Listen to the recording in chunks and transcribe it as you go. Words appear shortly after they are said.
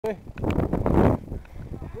This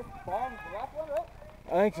ball is the last one, right?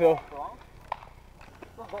 I think so. Wrong.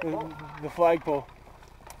 The flagpole.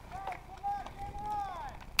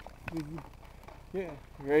 Yeah.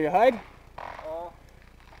 You ready to hide?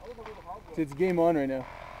 It's game on right now.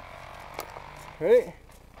 Ready?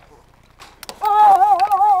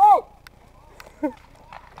 Oh! Okay,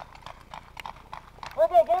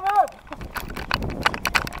 game on!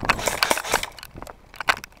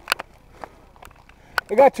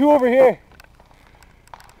 I got two over here.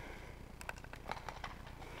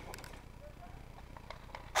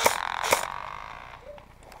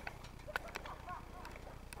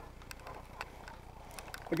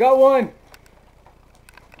 I got one.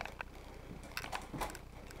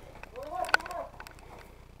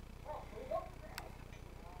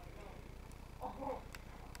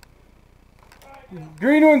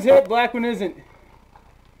 Green one's hit, black one isn't.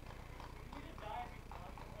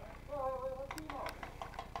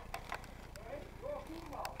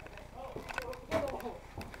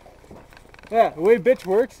 Yeah, the way bitch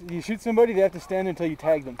works, you shoot somebody, they have to stand until you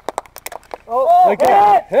tag them. Oh, like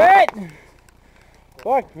that. Hit!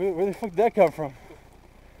 Fuck, where the fuck did that come from?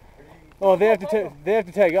 Oh, they have to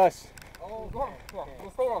tag us. Oh, yeah,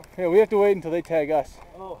 we'll stay there. Yeah, we have to wait until they tag us.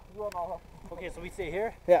 Oh, okay, so we stay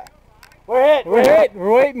here? Yeah. We're hit! We're hit!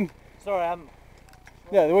 We're waiting! Sorry, I'm...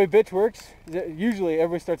 Yeah, the way bitch works, usually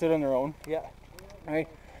everybody starts out on their own. Yeah. Right?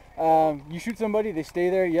 You shoot somebody, they stay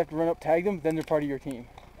there, you have to run up, tag them, then they're part of your team.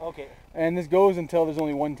 Okay. And this goes until there's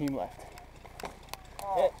only one team left.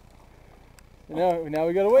 Hit. So now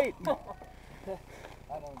we gotta wait. I know,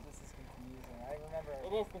 this is confusing. I remember.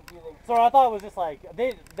 It is confusing. Sorry, I thought it was just like,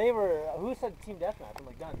 they were, who said team deathmatch? I'm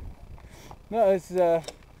like, done. No, it's, now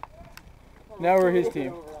we're his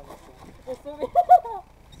team.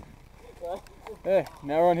 Yeah,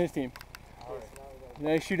 now we're on his team.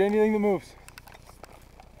 Now you shoot anything that moves.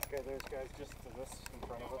 Okay, there's guys just to this in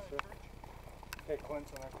front of us here. Okay,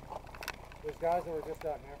 Clint's in there. There's guys that were just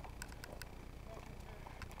out here.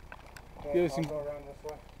 Okay, I'll go around this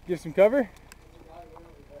way. Give some cover.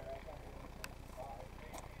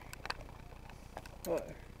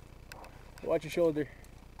 Watch your shoulder.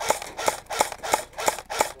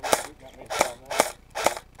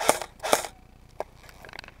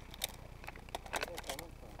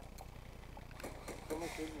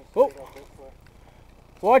 Oh!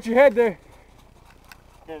 Watch your head there.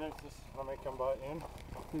 Okay, there's this. Let me come by in.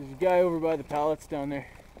 There's a guy over by the pallets down there.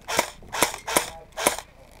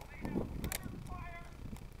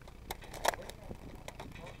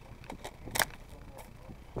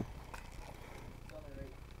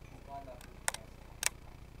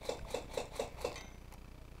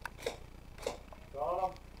 Got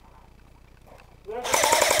him. There's a guy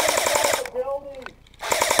inside the building.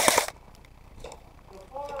 The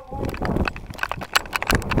far right.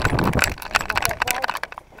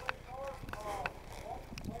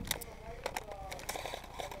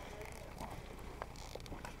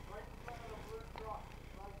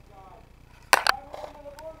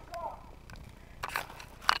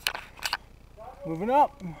 Moving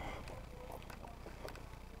up.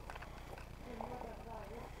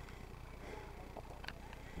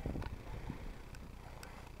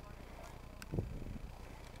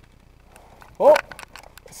 Oh,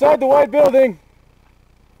 beside the white building.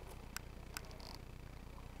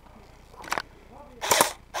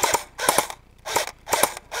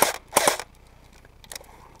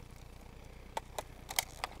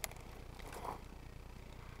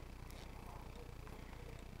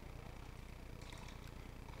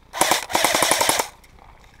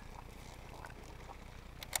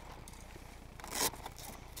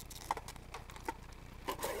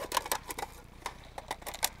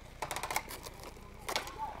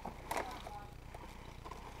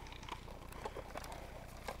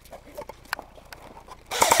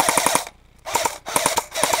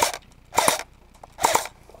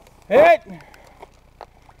 Hit!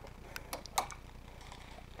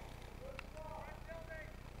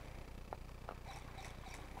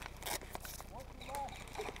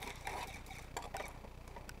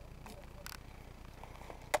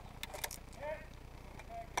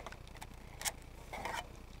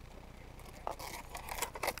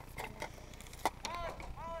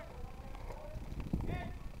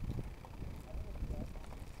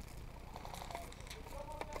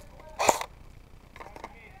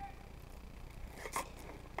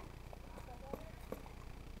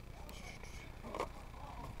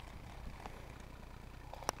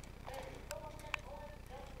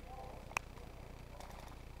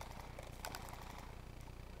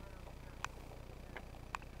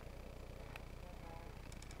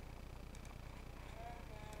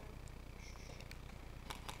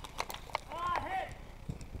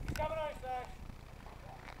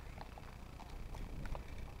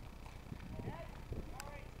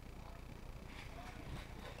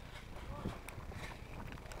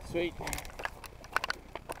 Sweet.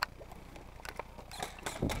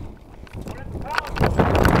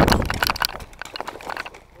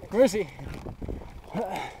 Mercy.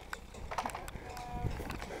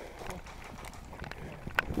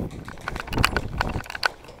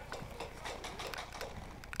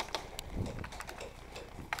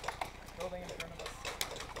 Building in front of us.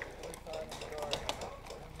 Other side of the door.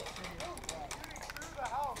 Through the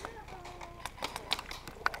house.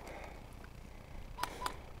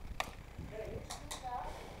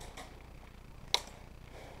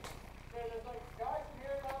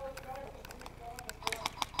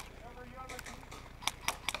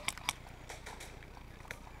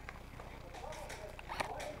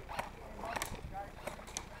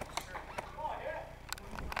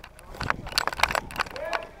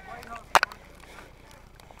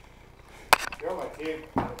 You're on my team.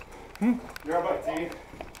 Hmm? You're on my team.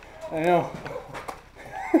 I know.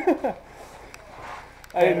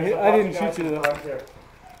 I didn't shoot you though.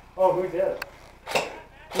 Oh, who did?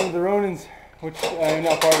 One of the Ronins, which I am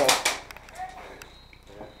not part of.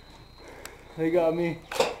 They got me.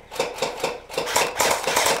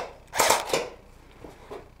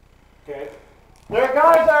 Okay. There,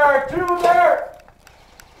 guys, there are two there.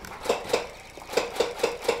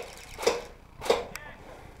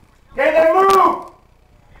 Okay, then move.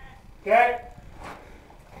 Okay.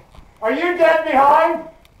 Are you dead behind?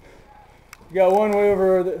 You got one way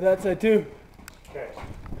over that side too. Okay.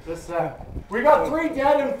 This we got three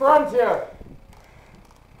dead in front here.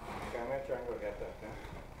 Okay, I'm gonna try and go get that then.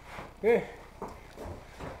 Okay.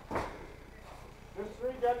 There's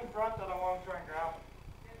three dead in front that I want to try and grab.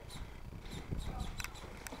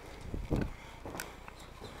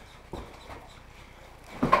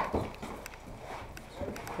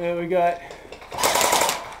 Yeah, we got.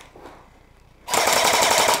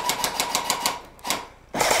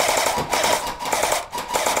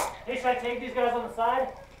 Hey, should I take these guys on the side?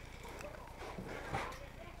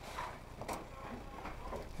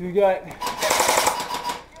 We got.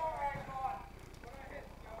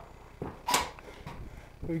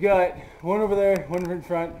 We got one over there, one in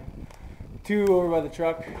front, two over by the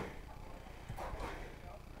truck.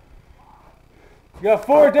 We got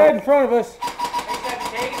four dead in front of us. Hey, should I be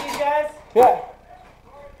taking these guys? Yeah.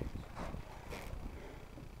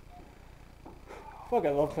 Fuck, I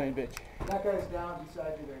love playing bitch. That guy's down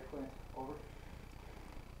beside you there, Clint. Over.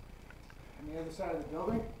 On the other side of the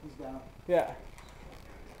building, he's down. Yeah.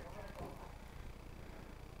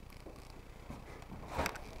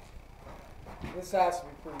 This has to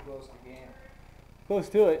be pretty close to game. Close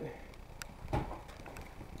to it.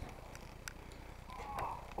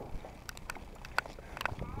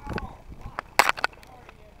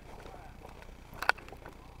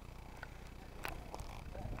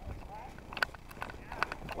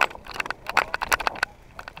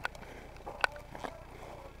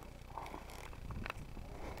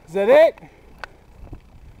 Is that it?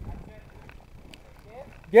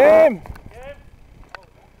 Game!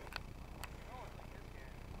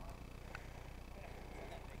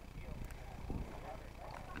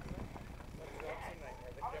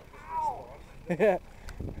 Yeah.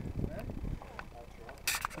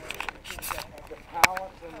 The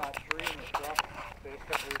pallets in that tree in the truck, they just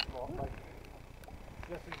kept respawn. Like,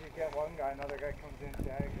 just as you get one guy, another guy comes in,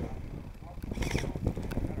 tags him.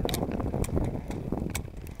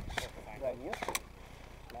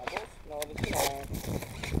 No, this is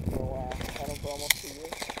for a while. I don't for almost 2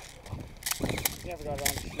 years. Never got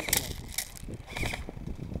around to shooting them.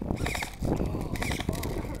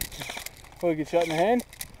 Oh, you get shot in the hand?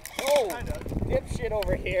 Oh, dipshit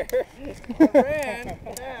over here. Ran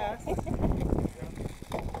fast.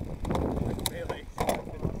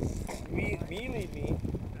 Melee me.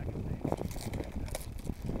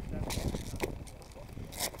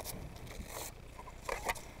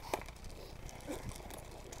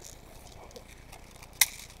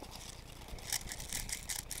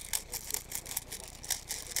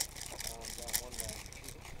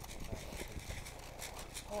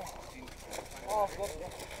 Oh,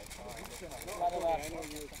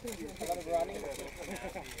 running.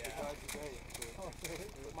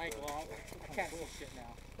 Mike Long. I can't see shit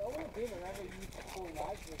now. The only thing I ever used to pull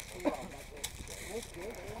knives was 3 on that day. Most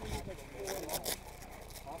good, I only used like 4 knives.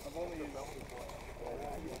 I've only used the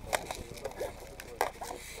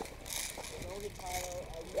only time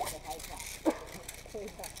I used the high top.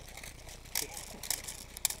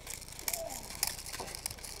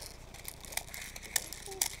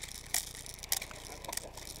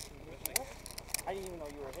 I didn't even know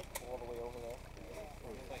you were hit all the way over there.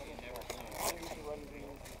 I used to run green.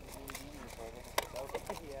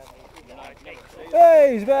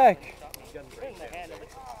 Hey, he's back.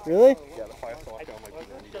 Really? Yeah, the 5 o'clock on my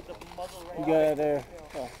You got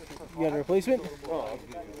you got a replacement? Oh, I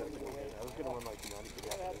was gonna run like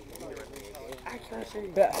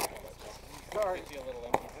Yeah.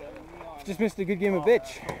 Just missed a good game of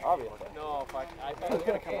bitch. obviously. No, fuck. I thought it was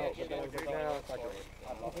gonna come out.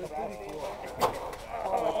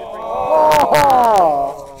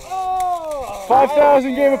 Oh!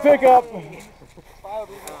 5,000 game of pickup.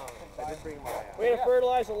 Way to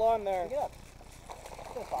fertilize the lawn there.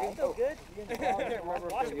 It's still good.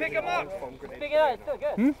 Watch him pick him up. Pick it up. It's still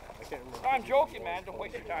good. I'm joking, man. Don't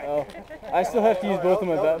waste your time. Oh, I still have to use both of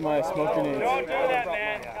my smoke grenades. Don't do that,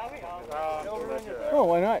 man. Oh,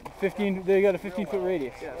 why not? 15. They got a 15-foot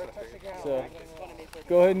radius. So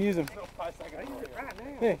go ahead and use them.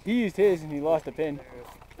 Yeah, he used his and he lost a pin.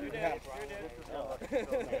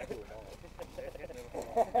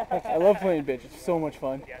 I love playing bitch. It's so much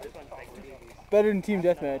fun. Better than team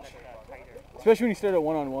deathmatch, especially when you start at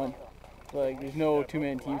one-on-one. Like there's no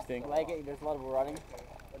two-man teams thing. I like it. There's a lot of running.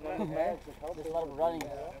 There's a lot of running.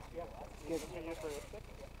 Good.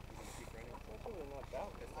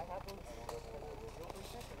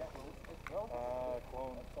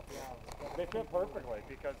 They fit perfectly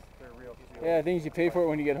because they're real steel. Yeah, things you pay for it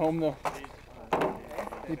when you get home though.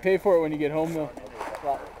 You pay for it when you get home though.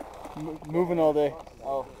 Moving all day.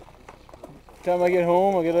 Oh. Time I get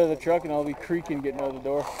home, I'll get out of the truck and I'll be creaking getting out of the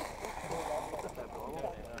door.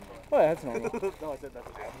 Oh yeah, that's normal. No, I said that's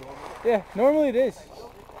abnormal. Yeah, normally it is.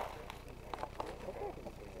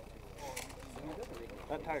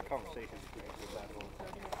 That entire conversation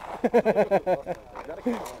is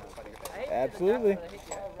Absolutely.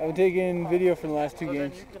 I've been taking video for the last 2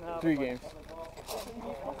 games, 3 games.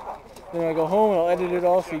 Then I go home and I'll edit it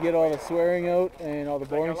all so you get all the swearing out and all the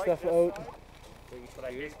boring stuff out. But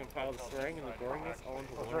I just compile the swearing and the boringness all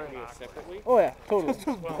into one video separately. Oh yeah, totally.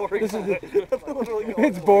 This is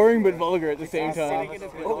It's boring but vulgar at the same time.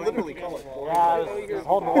 literally call it boring. Yeah, I was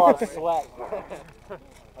holding a lot of sweat.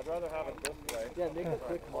 I'd rather have it this way. Yeah, make a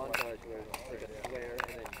quick montage where like a swear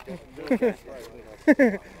and then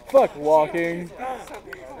just Fuck walking.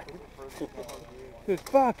 Just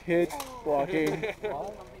fuck hit walking.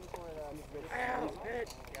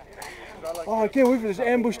 Oh, I can't wait for this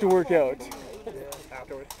ambush to work out.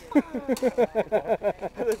 afterwards.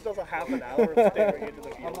 This does a half an hour of staring into the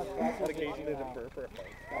field. On occasion to defer for a fight.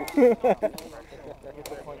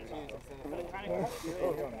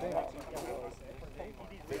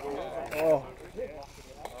 Oh.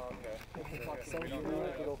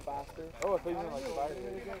 Oh, if they didn't like fire.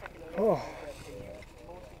 Oh.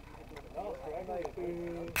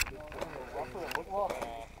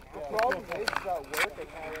 The problem is that work and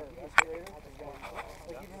how escalator.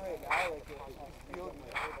 Like even right now, like it's field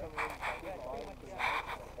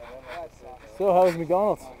So how was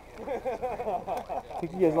McDonald's?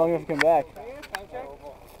 Took you guys long enough to come back.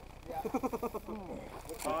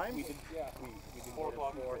 time? We did 4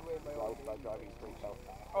 o'clock north. By driving straight south.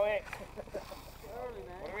 Oh, hey.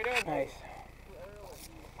 What are we doing? Nice.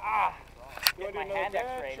 Ah! Get my hand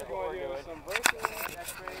x-rayed before we're doing.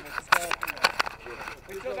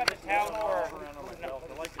 We still got the town for... No.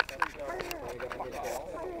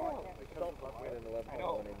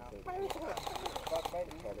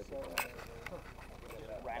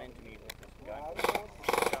 Ran into me with this gun.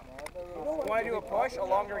 Want to do a push, a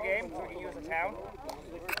longer game, so we can use the town?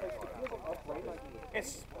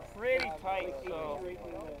 It's pretty tight, so...